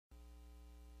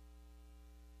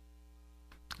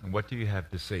And what do you have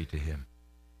to say to him?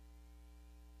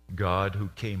 God who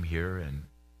came here and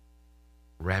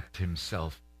wrapped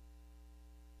himself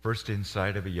first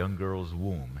inside of a young girl's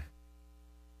womb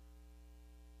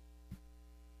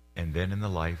and then in the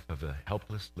life of a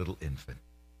helpless little infant.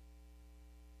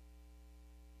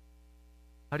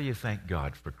 How do you thank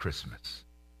God for Christmas?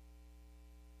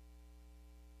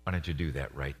 Why don't you do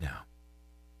that right now?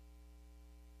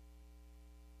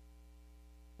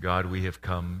 God, we have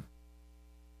come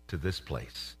to this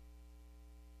place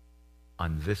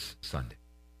on this Sunday,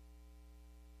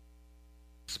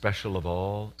 special of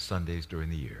all Sundays during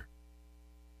the year,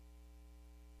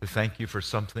 to thank you for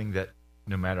something that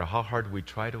no matter how hard we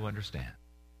try to understand,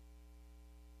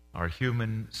 our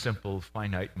human, simple,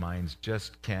 finite minds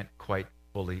just can't quite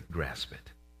fully grasp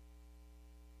it.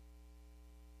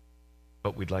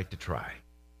 But we'd like to try.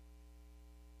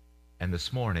 And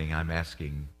this morning I'm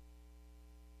asking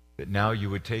that now you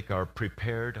would take our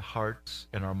prepared hearts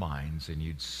and our minds and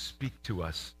you'd speak to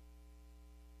us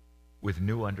with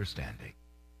new understanding,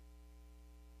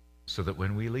 so that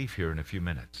when we leave here in a few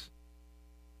minutes,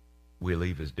 we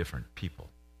leave as different people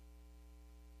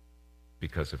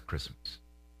because of Christmas.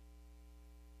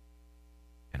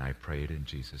 And I pray it in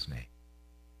Jesus' name.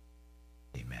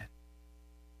 Amen.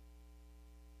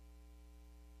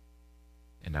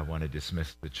 And I want to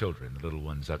dismiss the children, the little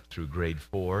ones up through grade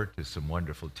 4, to some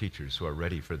wonderful teachers who are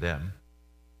ready for them.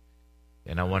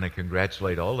 And I want to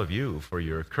congratulate all of you for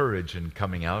your courage in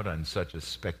coming out on such a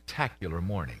spectacular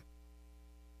morning.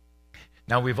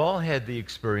 Now, we've all had the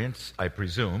experience, I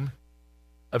presume,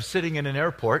 of sitting in an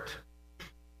airport,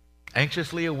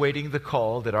 anxiously awaiting the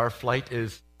call that our flight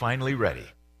is finally ready.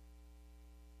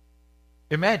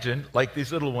 Imagine, like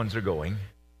these little ones are going,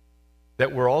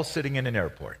 that we're all sitting in an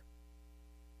airport.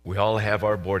 We all have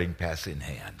our boarding pass in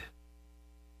hand.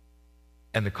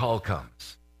 And the call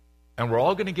comes. And we're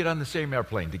all going to get on the same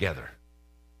airplane together.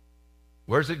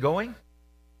 Where's it going?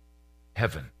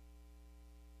 Heaven.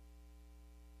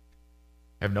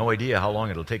 I have no idea how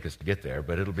long it'll take us to get there,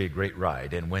 but it'll be a great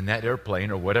ride. And when that airplane,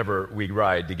 or whatever we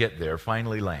ride to get there,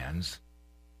 finally lands,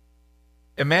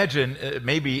 imagine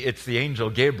maybe it's the angel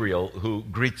Gabriel who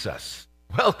greets us.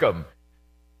 Welcome.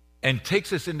 And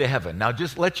takes us into heaven. Now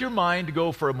just let your mind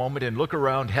go for a moment and look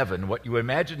around heaven, what you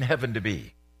imagine heaven to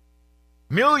be.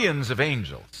 Millions of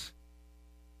angels.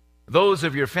 Those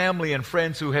of your family and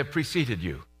friends who have preceded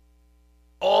you.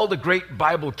 All the great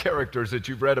Bible characters that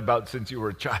you've read about since you were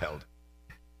a child.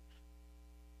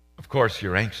 Of course,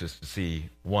 you're anxious to see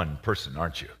one person,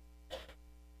 aren't you?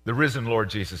 The risen Lord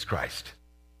Jesus Christ.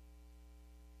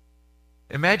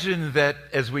 Imagine that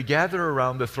as we gather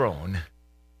around the throne,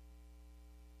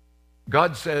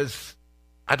 God says,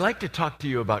 I'd like to talk to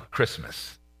you about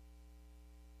Christmas.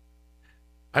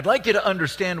 I'd like you to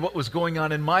understand what was going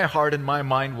on in my heart and my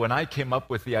mind when I came up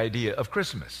with the idea of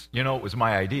Christmas. You know, it was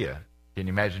my idea. Can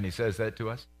you imagine he says that to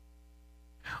us?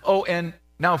 Oh, and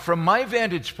now from my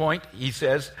vantage point, he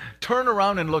says, turn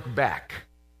around and look back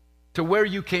to where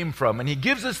you came from. And he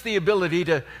gives us the ability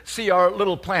to see our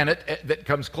little planet that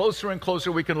comes closer and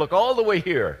closer. We can look all the way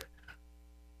here.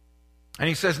 And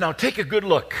he says, now take a good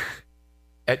look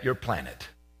at your planet.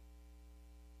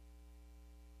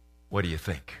 What do you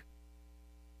think?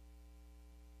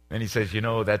 And he says, you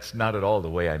know, that's not at all the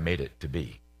way I made it to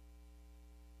be.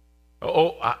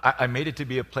 I made it to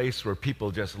be a place where people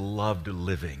just loved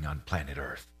living on planet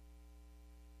Earth.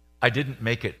 I didn't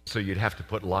make it so you'd have to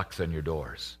put locks on your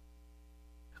doors.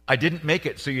 I didn't make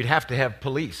it so you'd have to have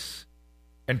police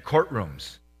and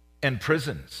courtrooms and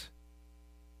prisons.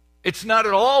 It's not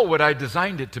at all what I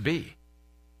designed it to be.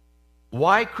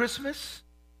 Why Christmas?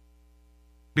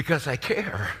 Because I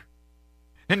care.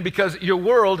 And because your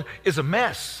world is a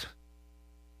mess.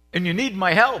 And you need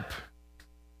my help.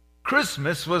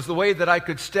 Christmas was the way that I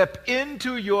could step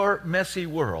into your messy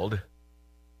world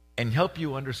and help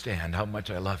you understand how much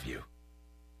I love you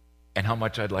and how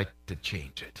much I'd like to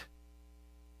change it.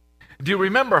 Do you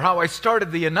remember how I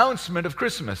started the announcement of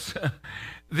Christmas?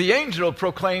 The angel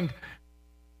proclaimed,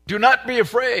 "Do not be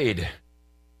afraid."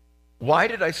 Why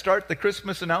did I start the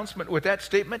Christmas announcement with that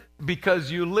statement? Because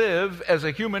you live as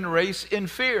a human race in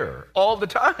fear all the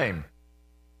time.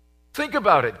 Think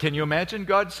about it. Can you imagine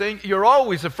God saying, you're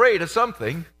always afraid of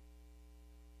something?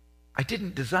 I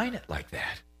didn't design it like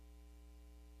that.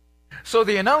 So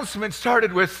the announcement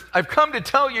started with, I've come to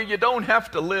tell you, you don't have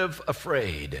to live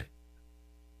afraid. Do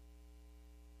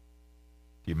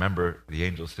you remember the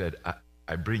angel said,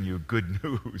 I bring you good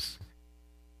news.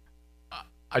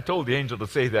 I told the angel to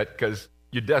say that because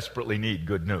you desperately need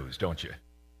good news, don't you?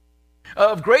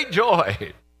 Of great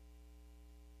joy.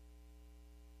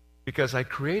 Because I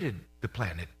created the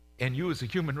planet and you as a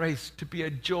human race to be a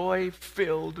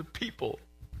joy-filled people.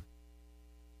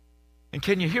 And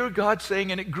can you hear God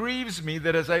saying, and it grieves me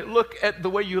that as I look at the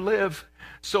way you live,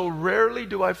 so rarely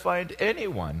do I find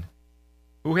anyone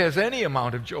who has any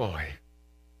amount of joy.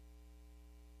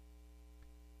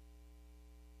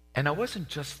 And I wasn't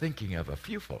just thinking of a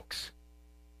few folks.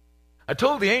 I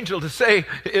told the angel to say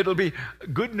it'll be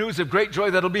good news of great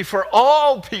joy that'll be for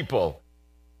all people.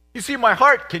 You see, my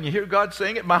heart, can you hear God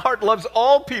saying it? My heart loves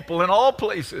all people in all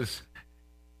places.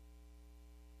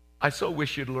 I so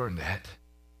wish you'd learn that.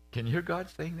 Can you hear God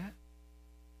saying that?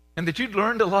 And that you'd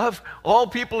learn to love all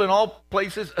people in all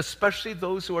places, especially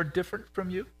those who are different from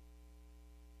you.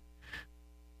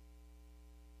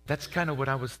 That's kind of what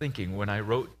I was thinking when I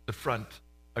wrote the front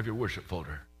of your worship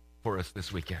folder for us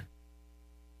this weekend.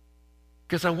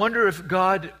 Because I wonder if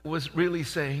God was really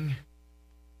saying,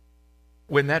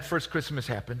 when that first Christmas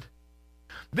happened,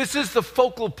 this is the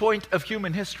focal point of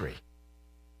human history.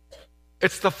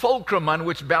 It's the fulcrum on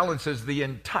which balances the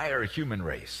entire human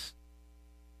race.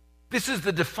 This is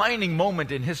the defining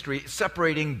moment in history,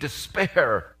 separating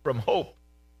despair from hope.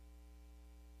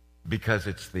 Because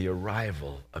it's the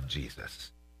arrival of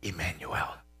Jesus,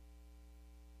 Emmanuel,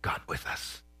 God with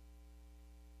us.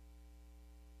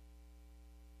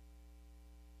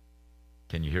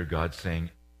 Can you hear God saying,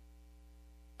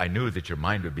 I knew that your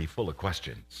mind would be full of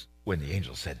questions when the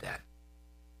angel said that.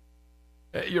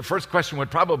 Your first question would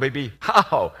probably be,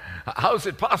 how? How is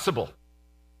it possible?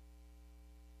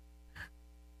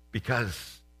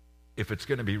 Because if it's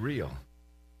going to be real,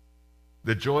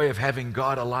 the joy of having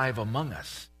God alive among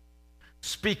us,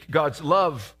 speak God's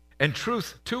love and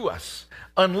truth to us,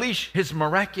 unleash his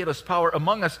miraculous power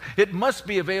among us, it must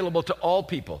be available to all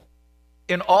people,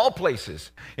 in all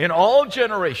places, in all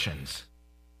generations.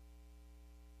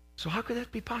 So how could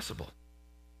that be possible?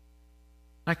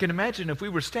 I can imagine if we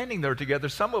were standing there together,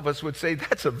 some of us would say,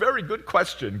 that's a very good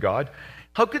question, God.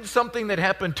 How could something that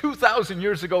happened 2,000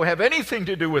 years ago have anything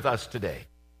to do with us today?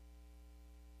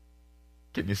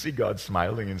 Can you see God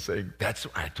smiling and saying, that's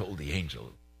what I told the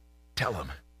angel. Tell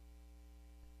him,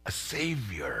 a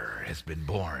Savior has been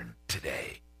born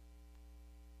today.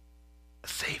 A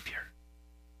Savior.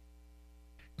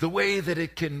 The way that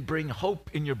it can bring hope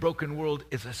in your broken world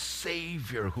is a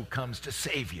Savior who comes to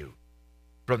save you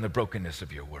from the brokenness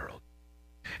of your world.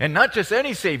 And not just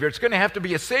any Savior, it's going to have to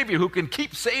be a Savior who can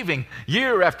keep saving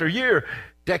year after year,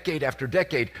 decade after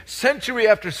decade, century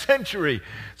after century.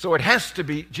 So it has to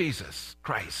be Jesus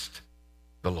Christ,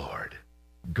 the Lord.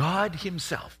 God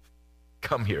himself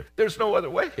come here. There's no other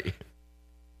way.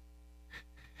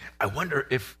 I wonder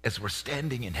if, as we're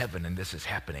standing in heaven and this is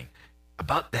happening,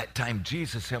 about that time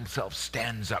Jesus himself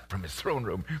stands up from his throne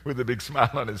room with a big smile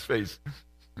on his face.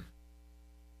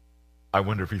 I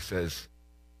wonder if he says,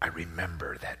 I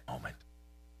remember that moment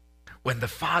when the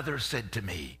Father said to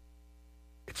me,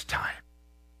 it's time.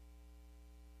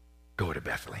 Go to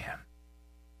Bethlehem.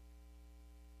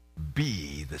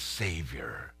 Be the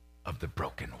Savior of the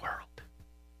broken world.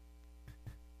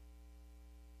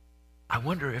 I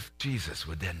wonder if Jesus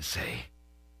would then say,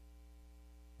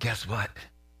 guess what,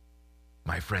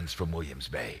 my friends from Williams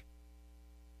Bay?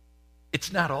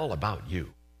 It's not all about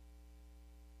you.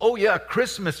 Oh yeah,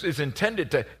 Christmas is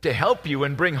intended to help you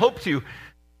and bring hope to you.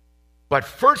 But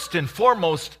first and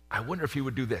foremost, I wonder if he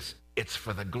would do this. It's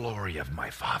for the glory of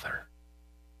my Father.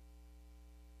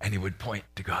 And he would point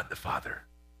to God the Father.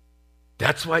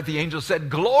 That's why the angel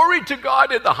said, glory to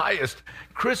God in the highest.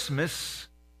 Christmas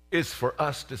is for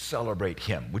us to celebrate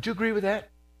him. Would you agree with that?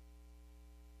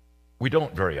 We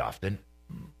don't very often.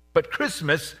 But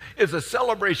Christmas is a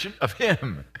celebration of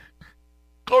him.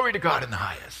 Glory to God in the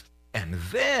highest. And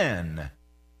then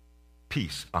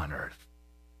peace on earth.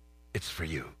 It's for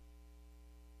you.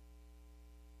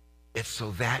 It's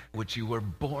so that which you were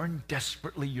born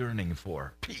desperately yearning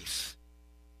for, peace,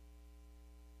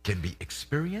 can be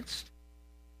experienced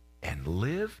and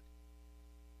lived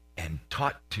and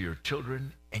taught to your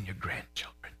children and your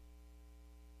grandchildren.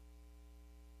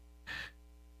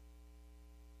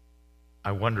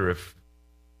 I wonder if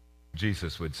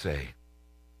Jesus would say,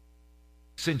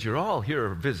 since you're all here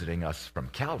visiting us from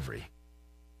Calvary,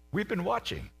 we've been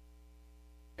watching,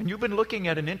 and you've been looking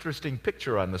at an interesting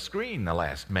picture on the screen the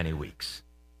last many weeks.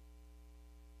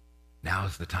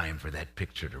 Now's the time for that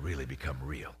picture to really become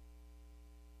real.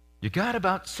 You got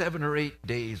about 7 or 8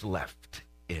 days left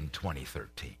in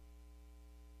 2013.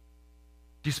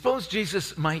 Do you suppose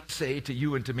Jesus might say to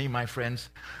you and to me, my friends,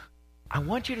 I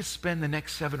want you to spend the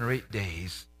next 7 or 8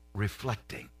 days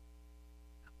reflecting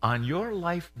on your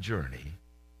life journey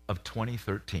of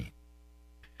 2013.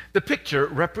 The picture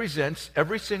represents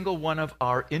every single one of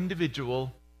our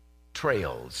individual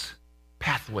trails,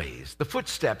 pathways, the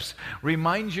footsteps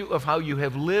remind you of how you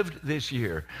have lived this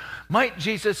year. Might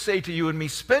Jesus say to you and me,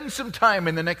 spend some time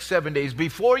in the next 7 days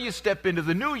before you step into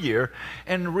the new year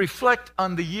and reflect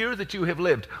on the year that you have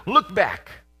lived. Look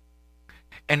back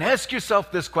and ask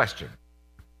yourself this question.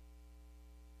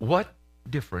 What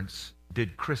difference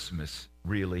did Christmas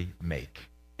really make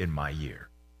in my year?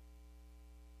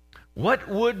 What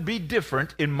would be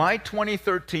different in my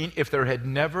 2013 if there had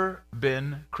never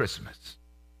been Christmas?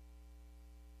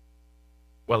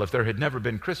 Well, if there had never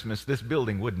been Christmas, this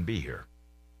building wouldn't be here,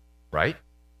 right?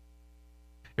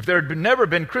 If there had never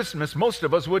been Christmas, most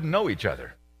of us wouldn't know each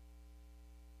other.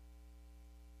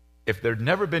 If there'd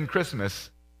never been Christmas,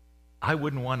 I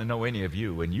wouldn't want to know any of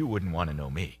you, and you wouldn't want to know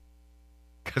me,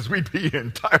 because we'd be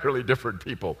entirely different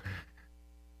people,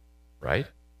 right?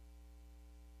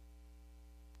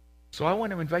 So I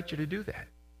want to invite you to do that.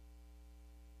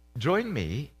 Join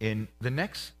me in the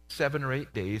next 7 or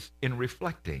 8 days in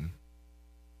reflecting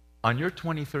on your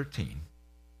 2013,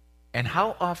 and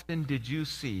how often did you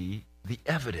see the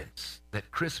evidence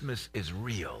that Christmas is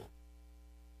real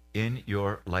in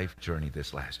your life journey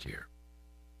this last year?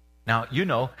 Now, you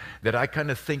know that I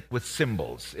kind of think with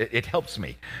symbols. It helps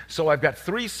me. So I've got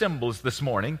 3 symbols this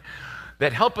morning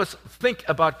that help us think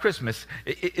about Christmas.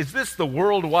 Is this the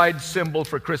worldwide symbol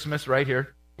for Christmas right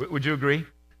here? Would you agree?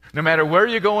 No matter where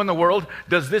you go in the world,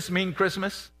 does this mean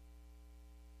Christmas?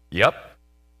 Yep,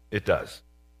 it does.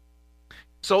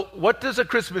 So what does a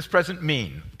Christmas present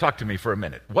mean? Talk to me for a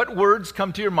minute. What words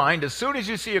come to your mind as soon as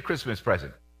you see a Christmas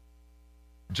present?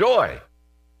 Joy,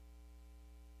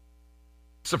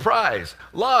 surprise,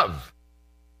 love,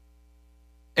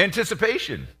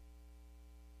 anticipation.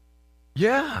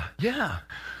 Yeah.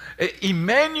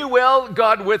 Emmanuel,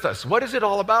 God with us. What is it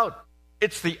all about?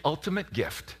 It's the ultimate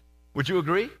gift. Would you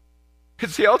agree?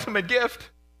 It's the ultimate gift.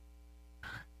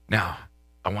 Now,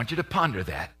 I want you to ponder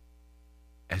that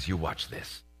as you watch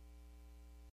this.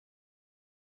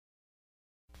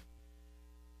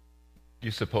 Do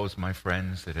you suppose, my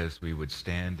friends, that as we would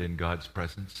stand in God's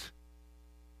presence,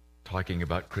 talking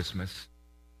about Christmas,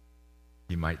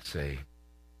 He might say,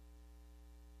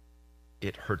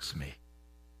 it hurts me.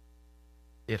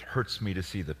 It hurts me to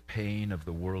see the pain of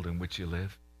the world in which you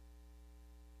live.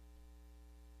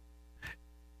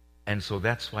 And so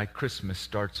that's why Christmas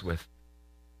starts with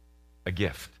a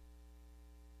gift.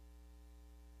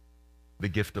 The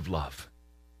gift of love.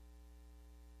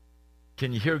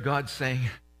 Can you hear God saying,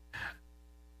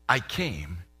 I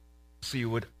came so you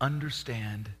would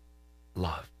understand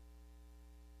love.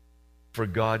 For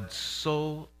God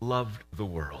so loved the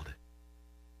world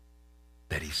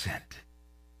that He sent.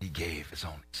 He gave His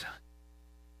only Son.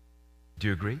 Do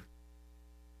you agree?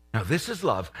 Now this is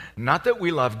love. Not that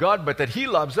we love God, but that He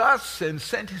loves us and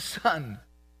sent His Son.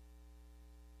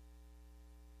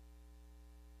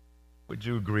 Would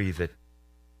you agree that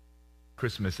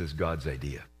Christmas is God's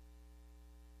idea?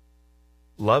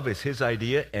 Love is His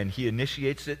idea, and He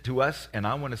initiates it to us, and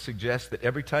I want to suggest that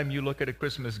every time you look at a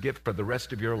Christmas gift for the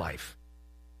rest of your life,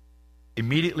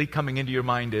 immediately coming into your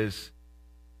mind is,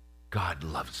 God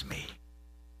loves me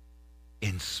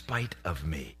in spite of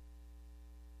me.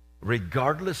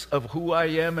 Regardless of who I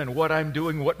am and what I'm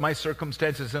doing, what my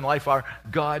circumstances in life are,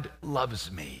 God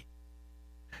loves me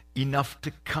enough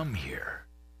to come here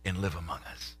and live among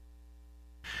us.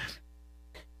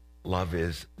 Love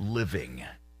is living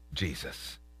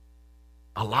Jesus.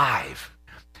 Alive.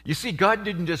 You see, God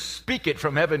didn't just speak it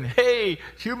from heaven, hey,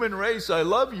 human race, I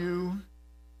love you.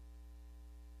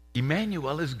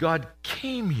 Emmanuel is God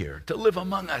came here to live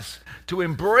among us, to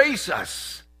embrace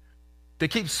us, to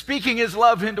keep speaking His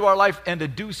love into our life, and to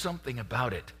do something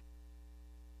about it,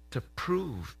 to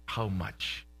prove how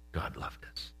much God loved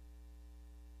us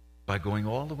by going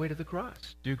all the way to the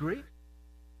cross. Do you agree?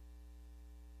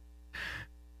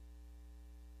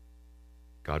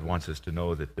 God wants us to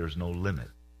know that there's no limit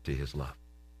to His love.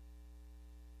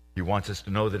 He wants us to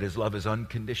know that His love is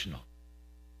unconditional,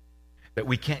 that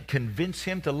we can't convince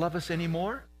Him to love us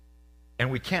anymore, and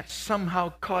we can't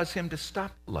somehow cause Him to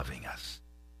stop loving us.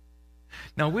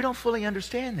 Now, we don't fully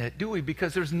understand that, do we?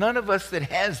 Because there's none of us that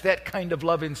has that kind of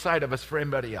love inside of us for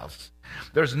anybody else.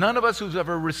 There's none of us who's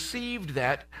ever received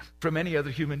that from any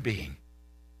other human being.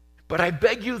 But I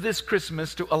beg you this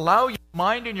Christmas to allow your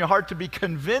mind and your heart to be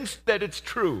convinced that it's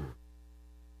true.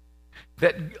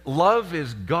 That love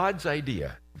is God's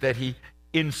idea, that He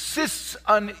insists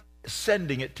on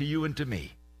sending it to you and to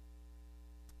me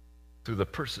through the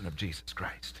person of Jesus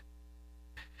Christ.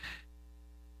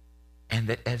 And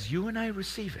that as you and I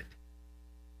receive it,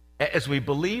 as we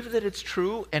believe that it's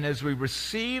true, and as we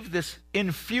receive this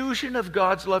infusion of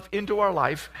God's love into our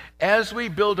life, as we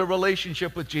build a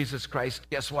relationship with Jesus Christ,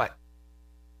 guess what?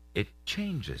 It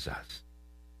changes us,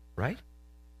 right?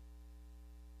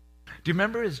 Do you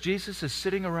remember as Jesus is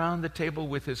sitting around the table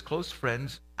with his close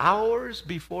friends hours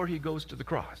before he goes to the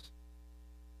cross?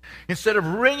 Instead of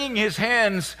wringing his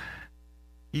hands,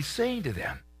 he's saying to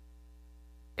them,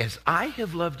 as I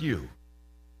have loved you,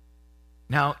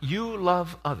 now you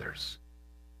love others.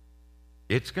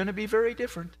 It's going to be very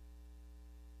different.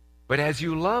 But as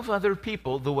you love other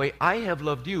people the way I have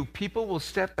loved you, people will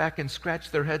step back and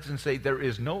scratch their heads and say, there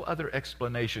is no other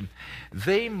explanation.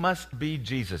 They must be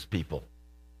Jesus people.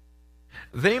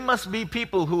 They must be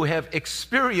people who have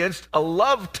experienced a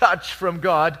love touch from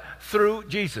God through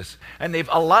Jesus. And they've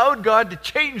allowed God to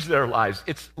change their lives.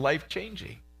 It's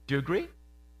life-changing. Do you agree?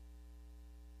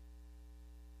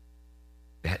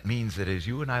 That means that as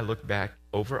you and I look back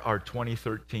over our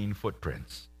 2013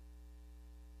 footprints,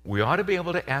 we ought to be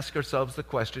able to ask ourselves the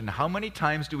question, how many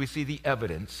times do we see the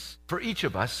evidence for each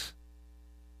of us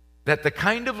that the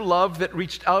kind of love that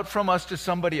reached out from us to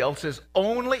somebody else is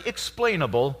only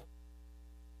explainable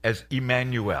as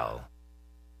Emmanuel,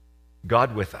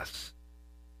 God with us,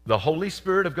 the Holy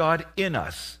Spirit of God in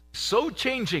us, so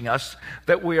changing us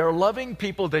that we are loving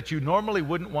people that you normally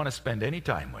wouldn't want to spend any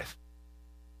time with.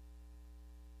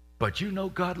 But you know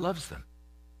God loves them.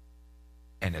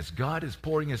 And as God is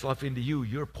pouring his love into you,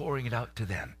 you're pouring it out to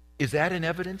them. Is that an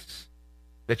evidence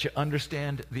that you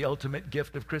understand the ultimate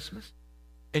gift of Christmas?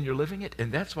 And you're living it?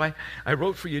 And that's why I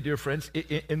wrote for you, dear friends,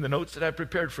 in the notes that I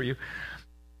prepared for you,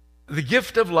 the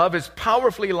gift of love is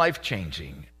powerfully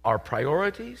life-changing. Our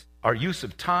priorities, our use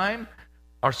of time,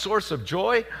 our source of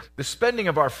joy, the spending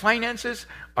of our finances,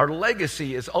 our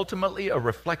legacy is ultimately a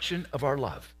reflection of our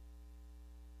love.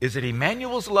 Is it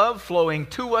Emmanuel's love flowing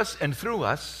to us and through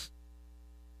us?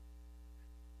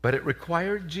 But it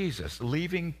required Jesus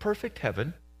leaving perfect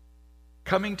heaven,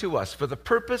 coming to us for the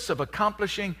purpose of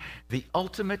accomplishing the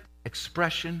ultimate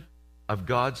expression of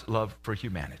God's love for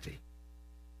humanity.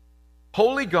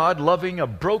 Holy God loving a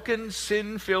broken,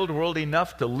 sin-filled world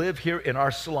enough to live here in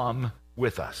our slum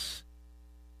with us,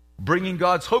 bringing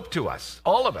God's hope to us,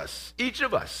 all of us, each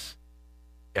of us,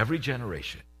 every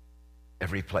generation,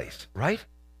 every place, right?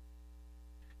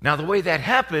 Now, the way that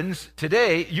happens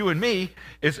today, you and me,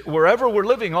 is wherever we're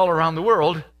living all around the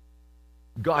world,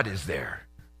 God is there.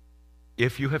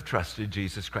 If you have trusted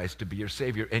Jesus Christ to be your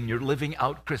Savior and you're living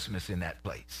out Christmas in that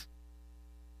place.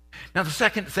 Now, the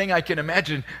second thing I can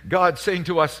imagine God saying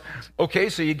to us, okay,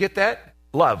 so you get that?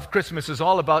 Love. Christmas is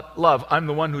all about love. I'm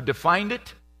the one who defined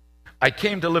it. I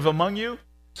came to live among you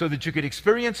so that you could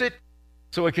experience it,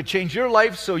 so it could change your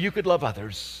life, so you could love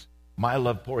others. My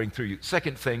love pouring through you.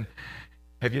 Second thing,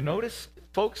 have you noticed,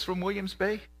 folks from Williams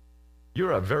Bay?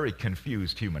 You're a very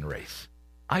confused human race.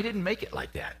 I didn't make it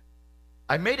like that.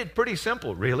 I made it pretty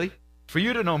simple, really. For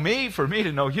you to know me, for me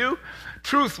to know you.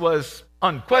 Truth was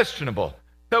unquestionable.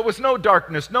 There was no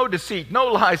darkness, no deceit, no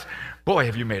lies. Boy,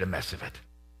 have you made a mess of it.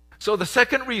 So the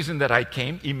second reason that I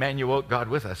came, Emmanuel, God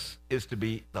with us, is to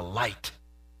be the light,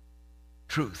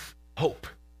 truth, hope,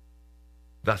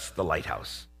 thus the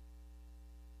lighthouse.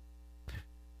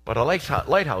 But a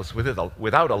lighthouse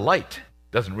without a light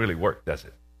doesn't really work, does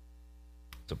it?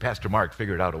 So Pastor Mark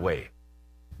figured out a way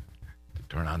to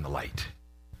turn on the light.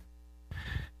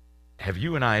 Have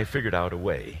you and I figured out a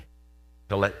way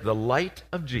to let the light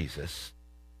of Jesus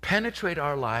penetrate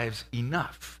our lives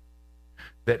enough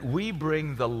that we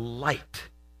bring the light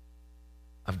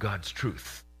of God's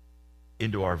truth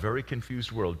into our very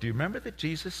confused world? Do you remember that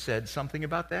Jesus said something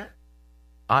about that?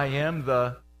 I am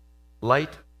the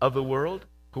light of the world.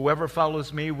 Whoever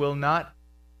follows me will not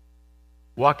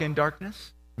walk in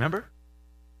darkness. Remember?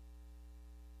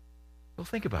 Well,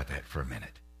 think about that for a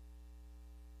minute.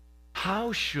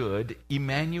 How should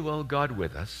Emmanuel, God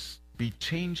with us, be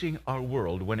changing our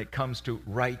world when it comes to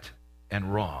right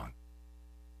and wrong,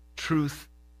 truth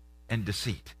and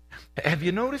deceit? Have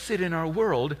you noticed that in our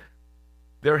world,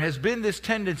 there has been this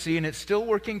tendency, and it's still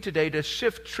working today, to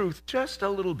shift truth just a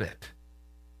little bit.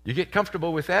 You get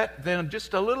comfortable with that, then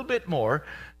just a little bit more,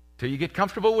 till you get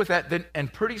comfortable with that, then,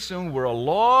 and pretty soon we're a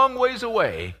long ways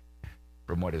away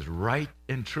from what is right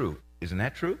and true. Isn't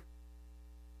that true?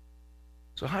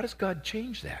 So how does God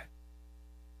change that?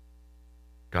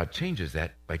 God changes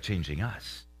that by changing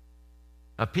us.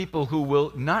 A people who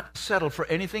will not settle for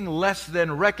anything less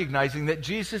than recognizing that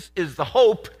Jesus is the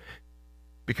hope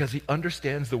because he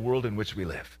understands the world in which we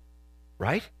live.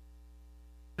 Right?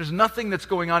 There's nothing that's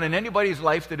going on in anybody's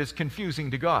life that is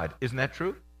confusing to God. Isn't that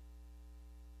true?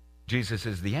 Jesus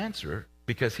is the answer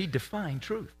because he defined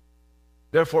truth.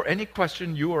 Therefore, any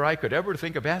question you or I could ever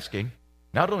think of asking,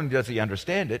 not only does he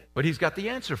understand it, but he's got the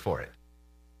answer for it.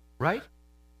 Right?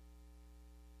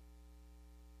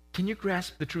 Can you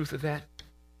grasp the truth of that?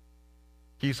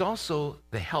 He's also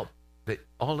the help that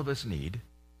all of us need,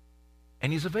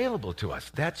 and he's available to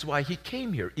us. That's why he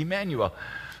came here, Emmanuel,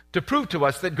 to prove to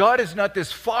us that God is not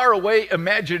this faraway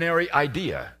imaginary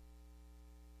idea.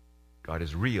 God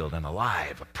is real and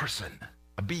alive, a person,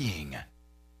 a being,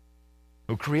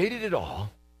 who created it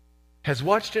all, has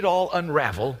watched it all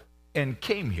unravel, and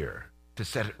came here to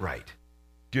set it right.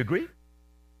 Do you agree?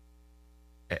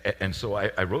 And so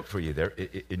I wrote for you there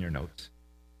in your notes.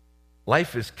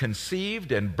 Life is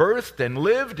conceived and birthed and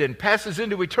lived and passes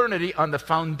into eternity on the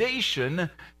foundation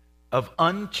of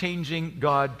unchanging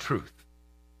God truth.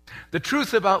 The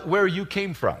truth about where you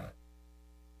came from,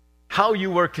 how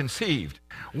you were conceived,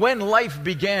 when life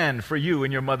began for you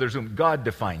in your mother's womb, God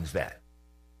defines that.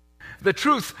 The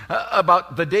truth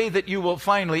about the day that you will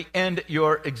finally end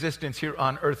your existence here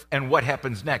on earth and what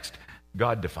happens next,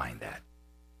 God defined that.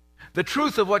 The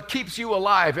truth of what keeps you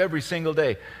alive every single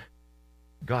day,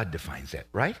 God defines that,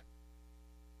 right?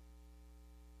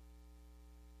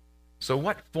 So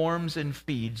what forms and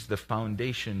feeds the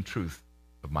foundation truth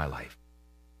of my life?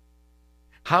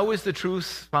 How is the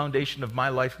truth foundation of my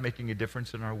life making a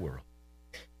difference in our world?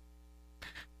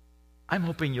 I'm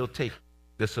hoping you'll take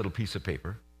this little piece of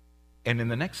paper and in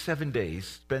the next 7 days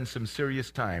spend some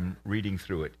serious time reading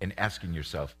through it and asking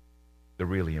yourself the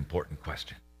really important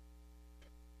question.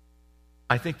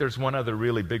 I think there's one other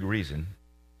really big reason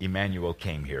Emmanuel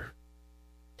came here.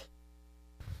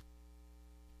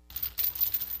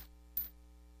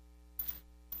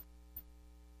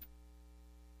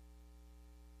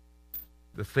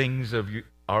 The things of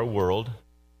our world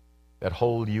that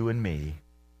hold you and me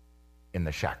in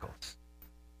the shackles.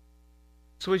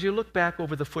 So as you look back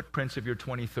over the footprints of your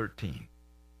 2013,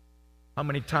 how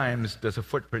many times does a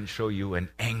footprint show you an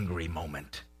angry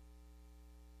moment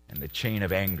and the chain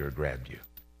of anger grabbed you?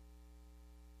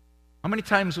 How many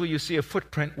times will you see a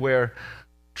footprint where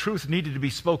truth needed to be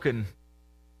spoken,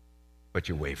 but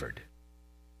you wavered?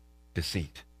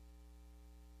 Deceit.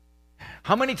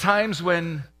 How many times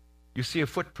when you see a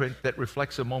footprint that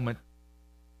reflects a moment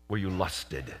where you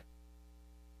lusted,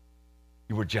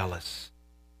 you were jealous,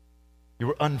 you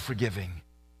were unforgiving?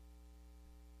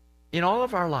 In all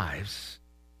of our lives,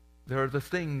 there are the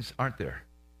things, aren't there,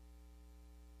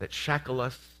 that shackle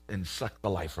us and suck the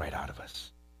life right out of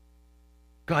us.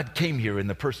 God came here in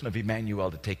the person of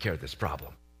Emmanuel to take care of this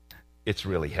problem. It's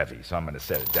really heavy, so I'm going to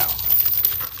set it down.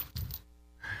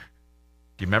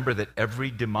 Do you remember that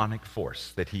every demonic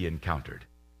force that he encountered,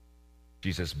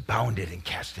 Jesus bound it and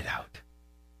cast it out?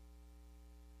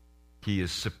 He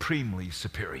is supremely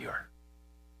superior.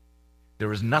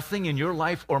 There is nothing in your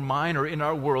life or mine or in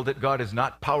our world that God is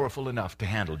not powerful enough to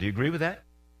handle. Do you agree with that?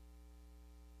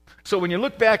 So when you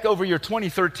look back over your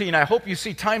 2013, I hope you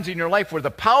see times in your life where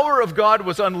the power of God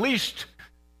was unleashed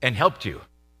and helped you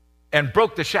and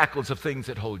broke the shackles of things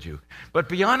that hold you. But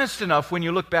be honest enough when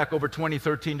you look back over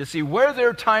 2013 to see where there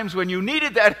are times when you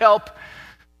needed that help,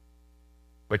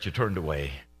 but you turned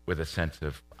away with a sense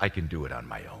of, I can do it on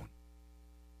my own.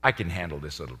 I can handle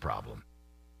this little problem.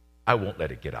 I won't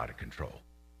let it get out of control.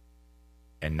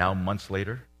 And now, months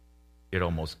later, it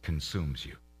almost consumes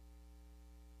you.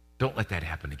 Don't let that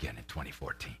happen again in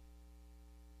 2014.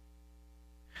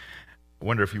 I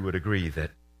wonder if you would agree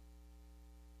that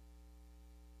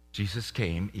Jesus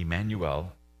came,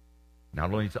 Emmanuel,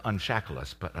 not only to unshackle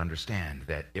us, but understand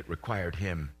that it required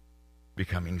him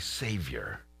becoming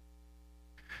Savior.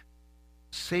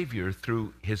 Savior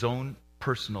through his own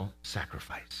personal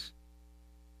sacrifice.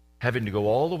 Having to go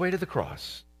all the way to the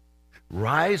cross,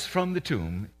 rise from the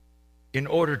tomb in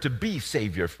order to be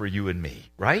Savior for you and me,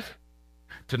 right?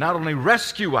 To not only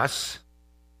rescue us,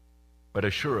 but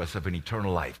assure us of an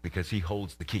eternal life because he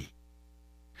holds the key.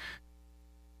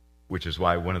 Which is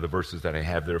why one of the verses that I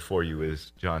have there for you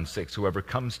is John 6. Whoever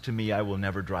comes to me, I will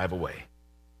never drive away.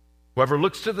 Whoever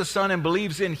looks to the Son and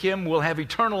believes in him will have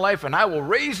eternal life, and I will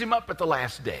raise him up at the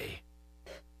last day.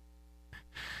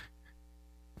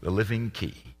 The living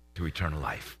key to eternal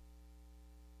life.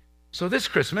 So this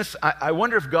Christmas, I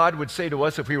wonder if God would say to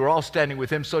us if we were all standing with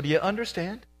him, so do you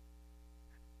understand?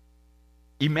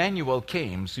 Emmanuel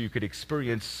came so you could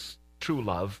experience true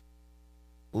love.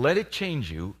 Let it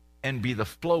change you and be the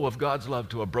flow of God's love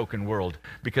to a broken world.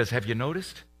 Because have you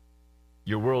noticed?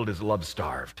 Your world is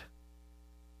love-starved.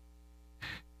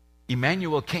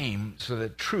 Emmanuel came so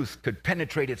that truth could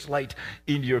penetrate its light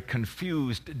into your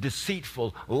confused,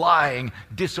 deceitful, lying,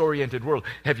 disoriented world.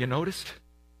 Have you noticed?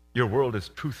 Your world is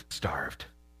truth-starved.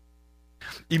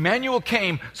 Emmanuel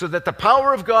came so that the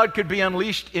power of God could be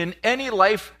unleashed in any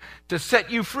life to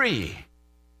set you free.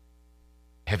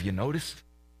 Have you noticed?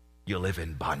 You live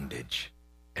in bondage,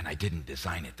 and I didn't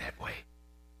design it that way.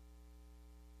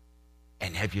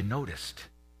 And have you noticed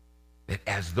that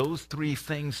as those three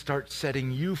things start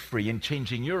setting you free and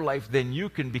changing your life, then you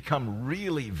can become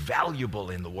really valuable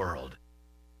in the world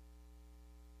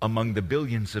among the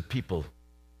billions of people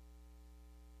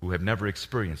who have never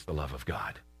experienced the love of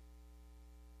God,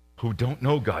 who don't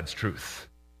know God's truth,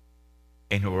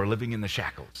 and who are living in the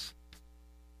shackles.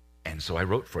 And so I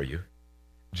wrote for you,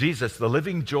 Jesus, the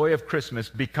living joy of Christmas,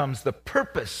 becomes the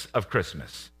purpose of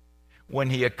Christmas when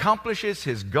he accomplishes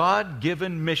his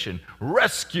God-given mission,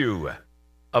 rescue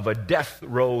of a death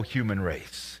row human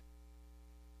race.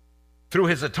 Through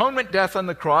his atonement death on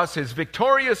the cross, his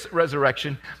victorious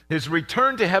resurrection, his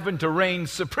return to heaven to reign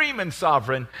supreme and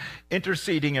sovereign,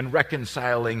 interceding and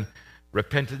reconciling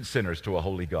repentant sinners to a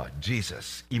holy God,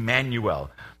 Jesus, Emmanuel,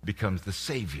 becomes the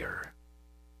Savior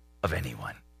of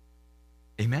anyone.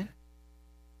 Amen?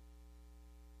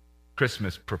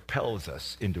 Christmas propels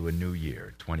us into a new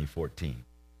year, 2014.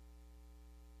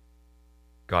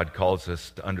 God calls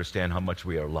us to understand how much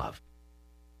we are loved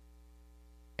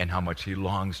and how much he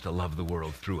longs to love the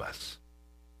world through us.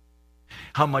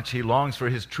 How much he longs for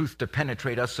his truth to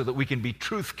penetrate us so that we can be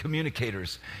truth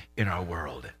communicators in our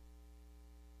world.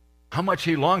 How much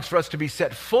he longs for us to be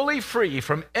set fully free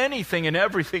from anything and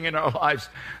everything in our lives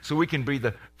so we can be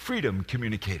the freedom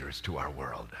communicators to our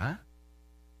world, huh?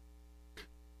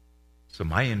 So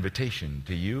my invitation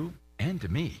to you and to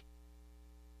me,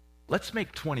 let's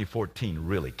make 2014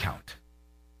 really count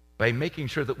by making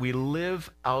sure that we live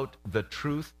out the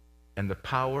truth and the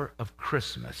power of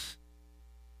Christmas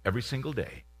every single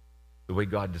day, the way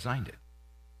God designed it.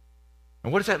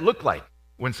 And what does that look like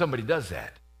when somebody does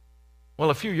that? Well,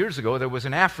 a few years ago, there was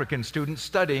an African student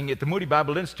studying at the Moody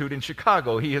Bible Institute in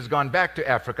Chicago. He has gone back to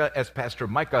Africa as Pastor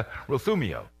Micah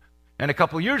Rothumio. And a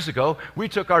couple years ago, we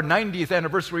took our 90th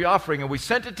anniversary offering and we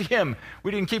sent it to him.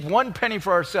 We didn't keep one penny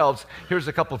for ourselves. Here's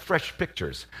a couple of fresh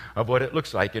pictures of what it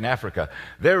looks like in Africa.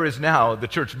 There is now the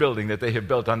church building that they have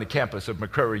built on the campus of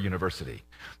Makerere University.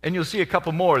 And you'll see a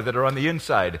couple more that are on the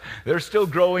inside. They're still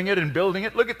growing it and building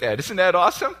it. Look at that. Isn't that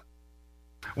awesome?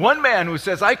 One man who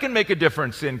says, I can make a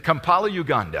difference in Kampala,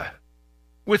 Uganda,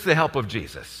 with the help of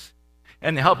Jesus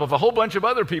and the help of a whole bunch of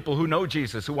other people who know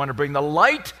Jesus, who want to bring the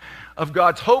light of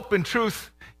God's hope and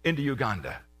truth into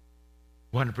Uganda.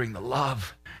 Want to bring the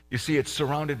love. You see, it's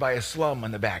surrounded by a slum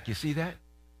on the back. You see that?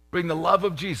 Bring the love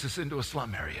of Jesus into a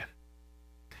slum area.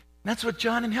 And that's what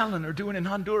John and Helen are doing in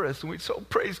Honduras, and we so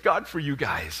praise God for you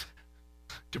guys,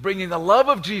 to bringing the love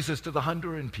of Jesus to the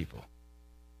Honduran people,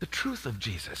 the truth of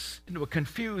Jesus into a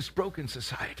confused, broken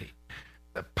society,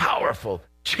 the powerful,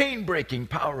 chain-breaking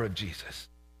power of Jesus.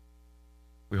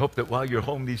 We hope that while you're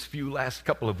home these last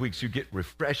couple of weeks, you get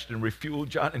refreshed and refueled,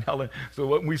 John and Helen, so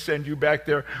when we send you back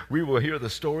there, we will hear the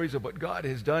stories of what God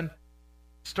has done,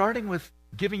 starting with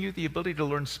giving you the ability to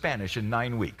learn Spanish in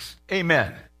 9 weeks.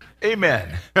 Amen.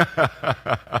 Amen.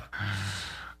 I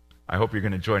hope you're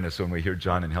going to join us when we hear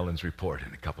John and Helen's report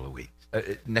in a couple of weeks.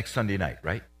 Next Sunday night,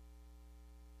 right?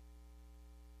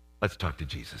 Let's talk to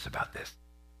Jesus about this.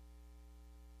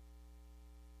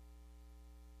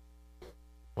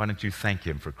 Why don't you thank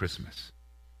him for Christmas?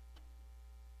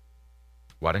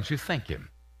 Why don't you thank him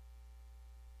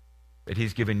that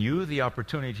he's given you the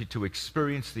opportunity to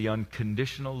experience the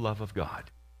unconditional love of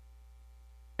God?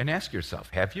 And ask yourself,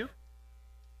 have you?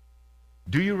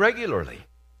 Do you regularly?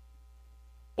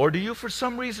 Or do you for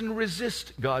some reason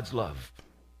resist God's love?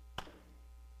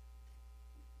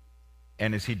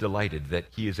 And is he delighted that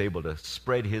he is able to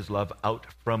spread his love out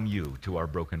from you to our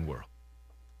broken world?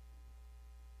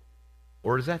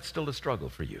 Or is that still a struggle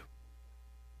for you?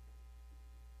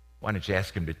 Why don't you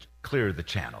ask him to clear the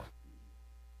channel?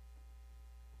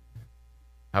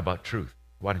 How about truth?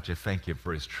 Why don't you thank him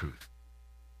for his truth?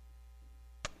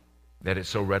 That it's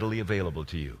so readily available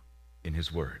to you in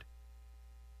his word.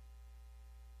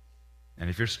 And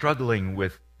if you're struggling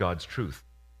with God's truth,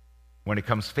 when it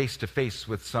comes face to face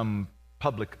with some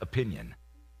public opinion,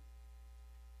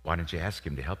 why don't you ask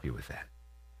him to help you with that?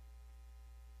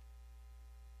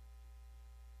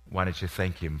 Why don't you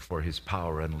thank him for his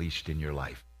power unleashed in your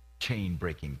life?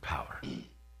 Chain-breaking power.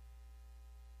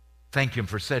 Thank him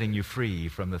for setting you free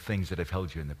from the things that have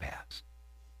held you in the past.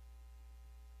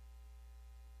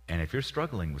 And if you're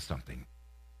struggling with something,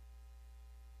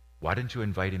 why don't you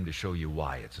invite him to show you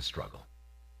why it's a struggle?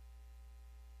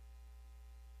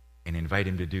 And invite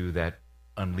him to do that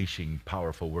unleashing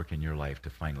powerful work in your life to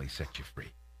finally set you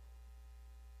free.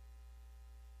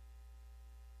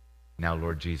 Now,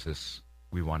 Lord Jesus,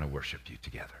 we want to worship you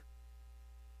together.